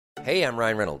Hey, I'm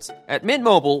Ryan Reynolds. At Mint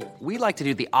Mobile, we like to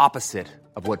do the opposite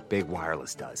of what Big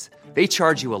Wireless does. They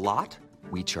charge you a lot,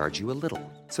 we charge you a little.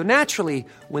 So naturally,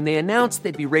 when they announced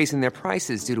they'd be raising their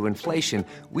prices due to inflation,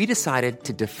 we decided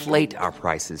to deflate our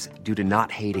prices due to not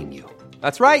hating you.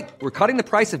 That's right. We're cutting the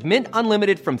price of Mint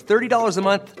Unlimited from $30 a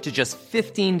month to just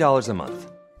 $15 a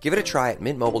month. Give it a try at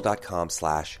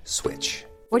mintmobile.com/switch.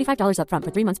 $45 up front for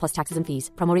 3 months plus taxes and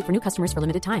fees. Promo rate for new customers for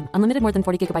limited time. Unlimited more than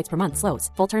 40 gigabytes per month. Slows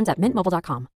full terms at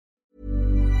mintmobile.com.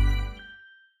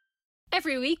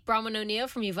 Every week, Bronwyn O'Neill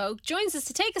from Evoke joins us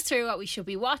to take us through what we should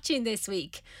be watching this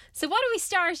week. So what are we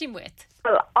starting with?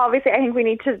 Well, obviously, I think we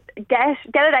need to get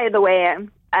it out of the way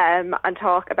and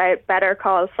talk about Better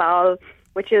Call Saul,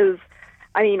 which is,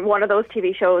 I mean, one of those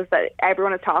TV shows that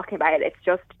everyone is talking about. It's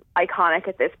just iconic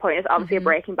at this point. It's obviously a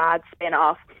Breaking Bad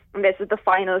spin-off, and this is the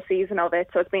final season of it.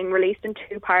 So it's been released in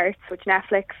 2 parts, which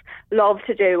Netflix love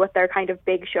to do with their kind of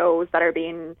big shows that are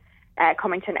being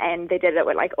coming to an end. They did it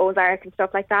with like Ozark and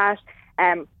stuff like that.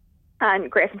 And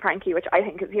Grace and Frankie, which I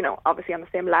think is, you know, obviously on the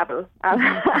same level as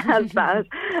that.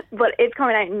 But it's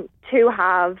coming out in 2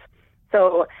 halves.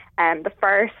 So the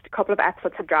first couple of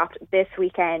episodes have dropped this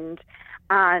weekend.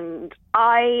 And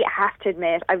I have to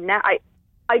admit, I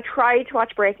tried to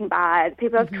watch Breaking Bad.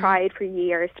 People have tried for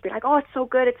years to be like, oh, it's so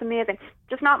good, it's amazing.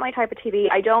 Just not my type of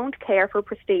TV. I don't care for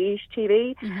prestige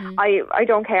TV. I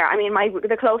don't care. I mean,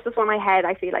 the closest one I had,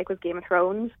 I feel like, was Game of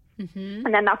Thrones.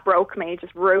 And then that broke me,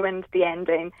 just ruined the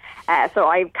ending. So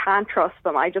I can't trust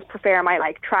them. I just prefer my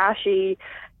like trashy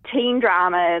teen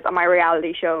dramas and my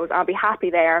reality shows. I'll be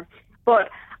happy there. But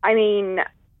I mean,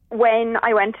 when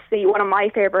I went to see one of my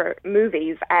favourite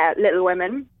movies, Little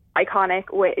Women,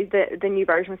 iconic, with the new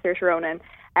version with Saoirse Ronan,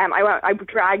 I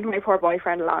dragged my poor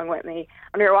boyfriend along with me,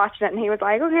 and we were watching it, and he was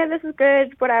like, okay, this is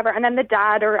good, whatever. And then the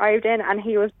dad arrived in, and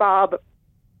he was Bob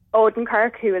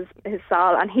Odenkirk, who is his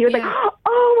Saul, and he was like,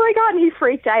 oh my god, and he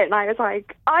freaked out, and I was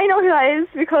like, I know who that is,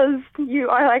 because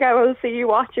I will see you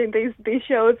watching these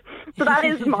shows. So that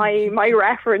is my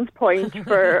reference point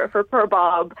for poor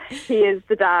Bob. He is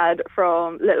the dad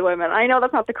from Little Women. I know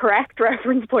that's not the correct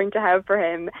reference point to have for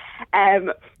him,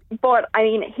 but I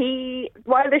mean,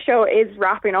 while the show is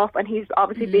wrapping up, and he's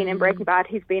obviously been in Breaking Bad,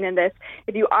 he's been in this.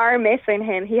 If you are missing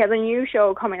him, he has a new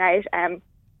show coming out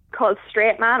called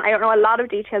Straight Man. I don't know a lot of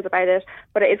details about it,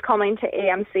 but it is coming to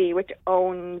AMC, which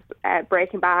owns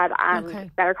Breaking Bad and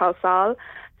Better Call Saul.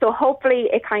 So hopefully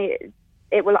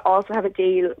it will also have a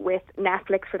deal with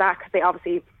Netflix for that, because they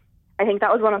obviously, I think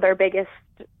that was one of their biggest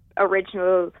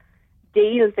original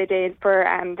deals they did for,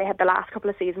 they had the last couple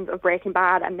of seasons of Breaking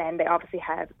Bad, and then they obviously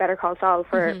had Better Call Saul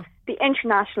for the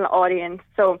international audience.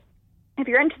 So if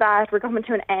you're into that, we're coming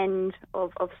to an end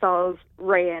of Saul's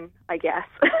reign, I guess.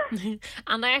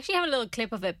 And I actually have a little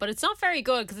clip of it, but it's not very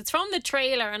good because it's from the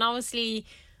trailer, and obviously,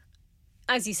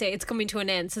 as you say, it's coming to an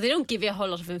end, so they don't give you a whole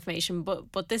lot of information,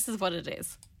 but this is what it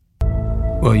is.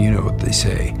 Well, you know what they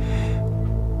say,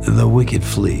 the wicked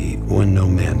flee when no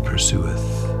man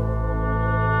pursueth.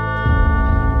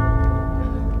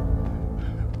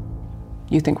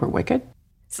 You think we're wicked?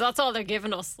 So that's all they're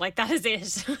giving us. Like, that is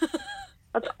it.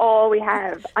 That's all we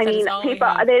have. I mean,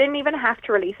 people, they didn't even have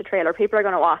to release a trailer. People are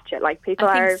going to watch it. Like, people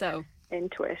are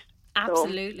into it.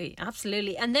 Absolutely,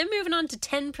 absolutely. And then moving on to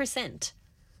 10%. 10%,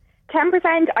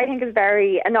 I think, is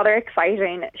another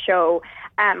exciting show.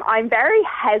 I'm very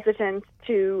hesitant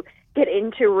to get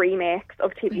into remakes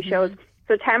of TV shows.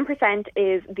 So 10%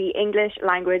 is the English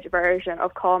language version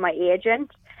of Call My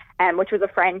Agent, which was a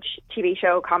French TV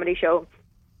show, comedy show.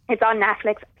 It's on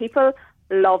Netflix. People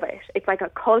love it. It's like a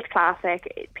cult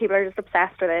classic. People are just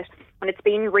obsessed with it, and it's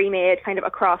being remade kind of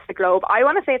across the globe. I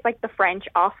want to say it's like the French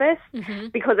Office,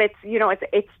 because it's, you know,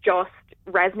 it's just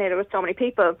resonated with so many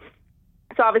people.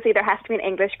 So obviously there has to be an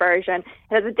English version.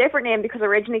 It has a different name because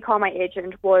originally Call My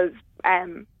Agent was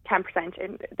 10%.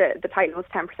 In the title was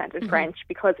 10% in French,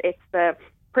 because it's the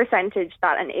percentage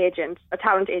that a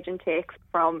talent agent takes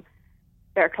from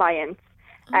their clients.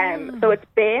 So it's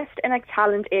based in a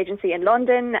talent agency in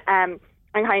London, and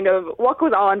kind of what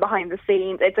goes on behind the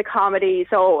scenes. It's a comedy,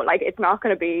 so like it's not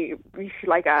going to be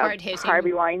like a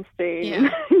Harvey Weinstein,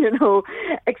 you know,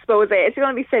 expose. It's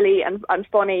going to be silly and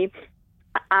funny,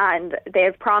 and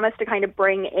they've promised to kind of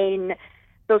bring in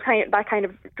that kind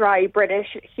of dry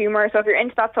British humour. So if you're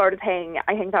into that sort of thing,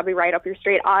 I think that'd be right up your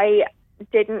street.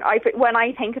 When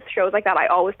I think of shows like that, I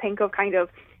always think of kind of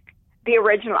the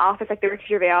original Office, like the Ricky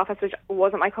Gervais Office, which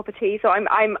wasn't my cup of tea. So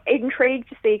I'm intrigued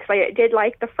to see, because I did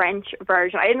like the French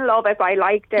version. I didn't love it, but I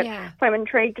liked it. Yeah. So I'm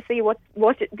intrigued to see what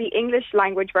the English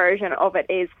language version of it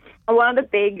is. And one of the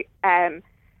big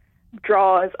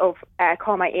draws of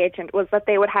Call My Agent was that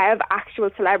they would have actual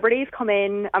celebrities come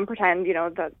in and pretend, you know,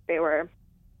 that they were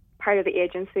part of the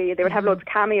agency. They would have loads of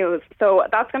cameos. So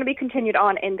that's going to be continued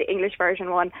on in the English version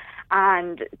one.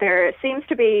 And there seems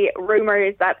to be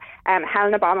rumours that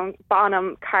Helena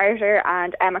Bonham Carter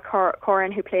and Emma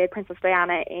Corrin, who played Princess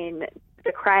Diana in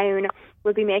The Crown,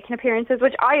 will be making appearances,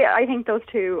 which I think those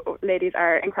two ladies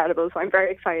are incredible. So I'm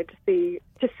very excited to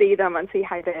see them and see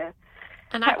how they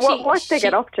and actually, what they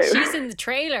get up to. She's in the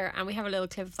trailer, and we have a little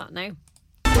clip of that now.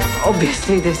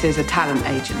 Obviously, this is a talent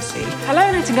agency.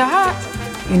 Hello, Nottingham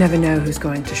Heart. You never know who's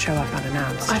going to show up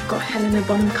unannounced. I've got Helena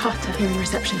Bonham Carter here in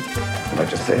reception. Can I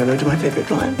just say hello to my favourite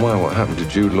client? Why, what happened? Did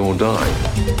Jude Law die?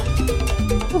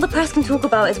 All the press can talk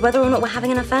about is whether or not we're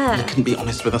having an affair. You couldn't be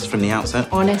honest with us from the outset.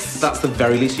 Honest. That's the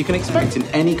very least you can expect in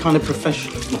any kind of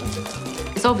profession.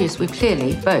 It's obvious we've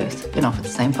clearly both been offered the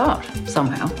same part.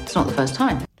 Somehow. It's not the first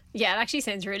time. Yeah, it actually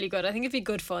sounds really good. I think it'd be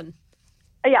good fun.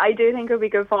 Yeah, I do think it would be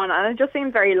good fun, and it just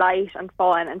seems very light and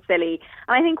fun and silly.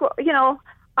 And I think, you know,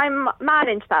 I'm mad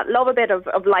into that. Love a bit of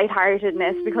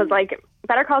lightheartedness because, like,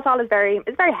 Better Call Saul is very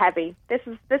heavy. This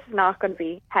is not going to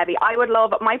be heavy. I would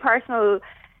love my personal,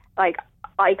 like,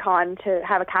 icon to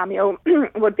have a cameo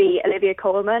would be Olivia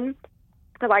Colman,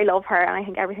 because I love her and I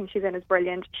think everything she's in is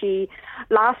brilliant.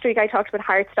 Last week I talked about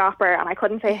Heartstopper and I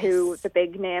couldn't say who the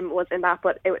big name was in that,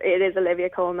 but it is Olivia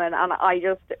Colman, and I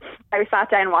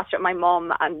sat down and watched it with my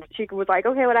mum and she was like,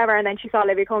 okay, whatever, and then she saw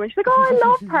Olivia Colman, she's like, oh, I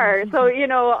love her. So, you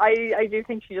know, I do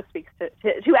think she just speaks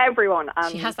to everyone,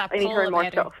 and she has that I need her in more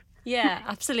stuff. Yeah,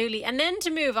 absolutely. And then to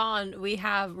move on, we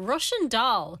have Russian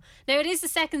Doll. Now, it is the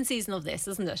second season of this,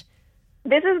 isn't it?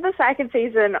 This is the second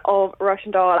season of Russian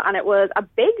Doll, and it was a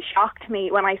big shock to me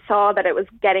when I saw that it was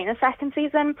getting a second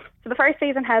season. So the first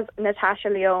season has Natasha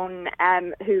Lyonne,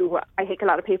 who I think a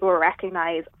lot of people will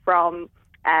recognise from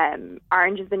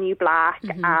Orange is the New Black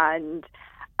and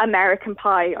American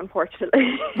Pie,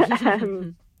 unfortunately.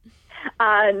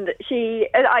 And she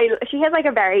has like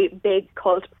a very big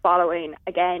cult following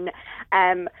again.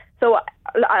 So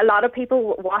a lot of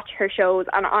people watch her shows,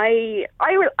 and I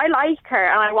like her,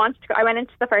 and I went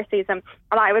into the first season,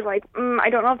 and I was like,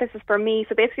 I don't know if this is for me.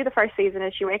 So basically, the first season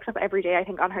is she wakes up every day, I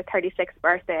think, on her 36th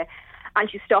birthday, and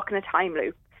she's stuck in a time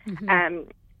loop.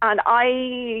 And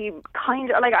I kind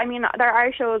of like, I mean, there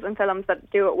are shows and films that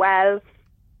do it well.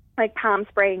 Like Palm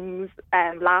Springs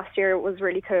last year was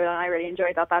really cool, and I really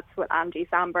enjoyed that. That's with Andy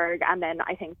Samberg, and then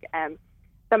I think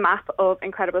The Map of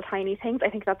Incredible Tiny Things, I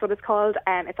think that's what it's called.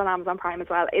 It's on Amazon Prime as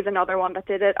well, is another one that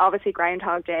did it. Obviously,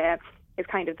 Groundhog Day is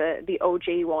kind of the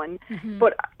OG one.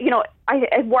 But, you know,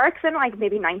 it works in like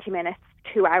maybe 90 minutes,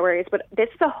 2 hours. But this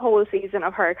is a whole season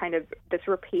of her kind of this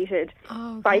repeated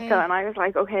cycle. And I was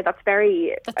like, okay, that's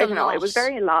very, I don't know, it was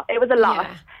very a lot. It was a lot.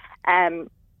 Yeah.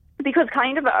 Because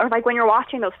kind of like when you're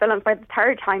watching those films, by the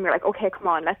third time you're like, okay, come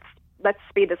on, let's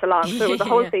speed this along. So it was a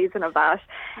whole season of that.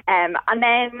 And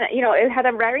then, you know, it had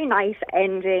a very nice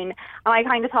ending. And I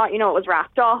kind of thought, you know, it was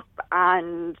wrapped up,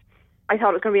 and I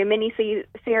thought it was going to be a mini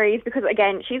series because,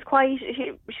 again, she's quite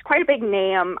a big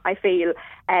name, I feel,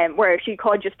 where she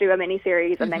could just do a mini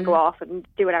series and then go off and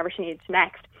do whatever she needs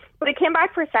next. But it came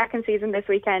back for a second season this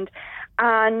weekend,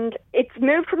 and it's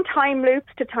moved from time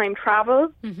loops to time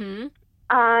travel.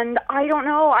 And I don't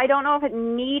know if it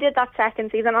needed that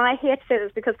second season. And I hate to say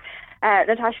this because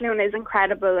Natasha Lyonne is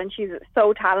incredible and she's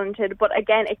so talented. But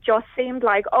again, it just seemed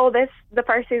like, the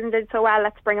first season did so well,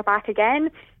 let's bring it back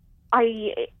again.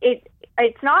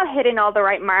 It's not hitting all the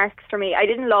right marks for me. I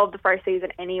didn't love the first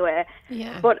season anyway.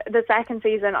 Yeah. But the second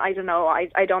season, I don't know.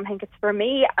 I don't think it's for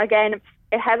me. Again,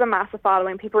 it has a massive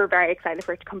following. People are very excited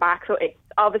for it to come back. So it's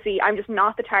obviously, I'm just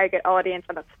not the target audience,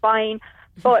 and that's fine.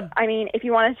 But, I mean, if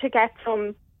you wanted to get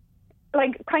some,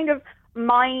 like, kind of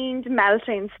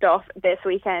mind-melting stuff this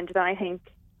weekend, then I think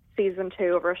season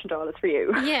 2 of Russian Doll is for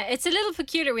you. Yeah, it's a little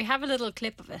peculiar. We have a little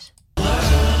clip of it.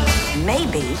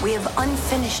 Maybe we have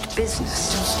unfinished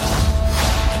business.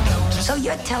 So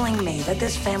you're telling me that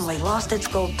this family lost its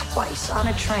gold twice on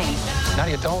a train?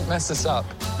 Nadia, don't mess this up.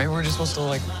 Maybe we're just supposed to,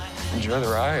 like, enjoy the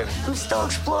ride. I'm still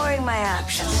exploring my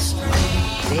options.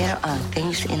 There are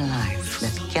things in life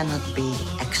that cannot be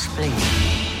explained.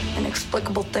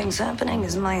 Inexplicable things happening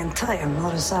is my entire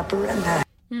modus operandi.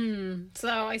 So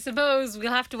I suppose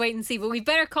we'll have to wait and see. But we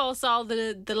better Call Saul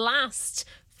the last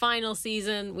final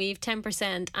season. We've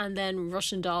 10%, and then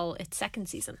Russian Doll, its second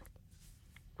season.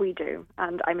 We do.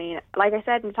 And I mean, like I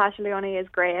said, Natasha Lyonne is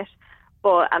great.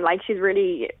 And like, she's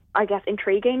really, I guess,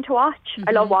 intriguing to watch.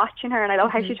 I love watching her, and I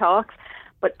love how she talks.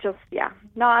 But just,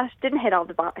 didn't hit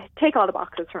take all the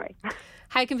boxes for me.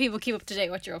 How can people keep up to date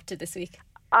what you're up to this week?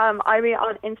 I'll be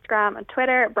on Instagram and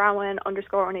Twitter, Bronwyn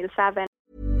 _O'Neill7.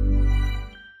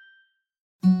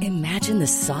 Imagine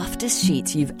the softest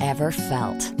sheets you've ever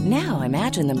felt. Now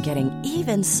imagine them getting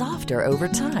even softer over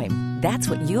time. That's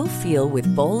what you'll feel with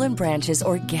Boll & Branch's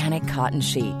organic cotton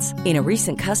sheets. In a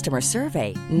recent customer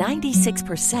survey,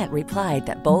 96% replied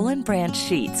that Boll & Branch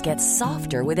sheets get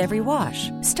softer with every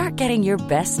wash. Start getting your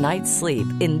best night's sleep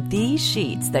in these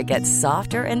sheets that get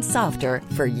softer and softer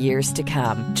for years to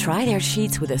come. Try their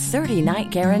sheets with a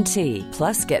 30-night guarantee.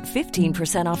 Plus, get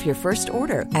 15% off your first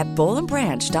order at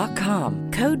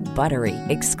bollandbranch.com. Code BUTTERY.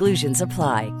 Exclusions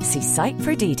apply. See site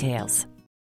for details.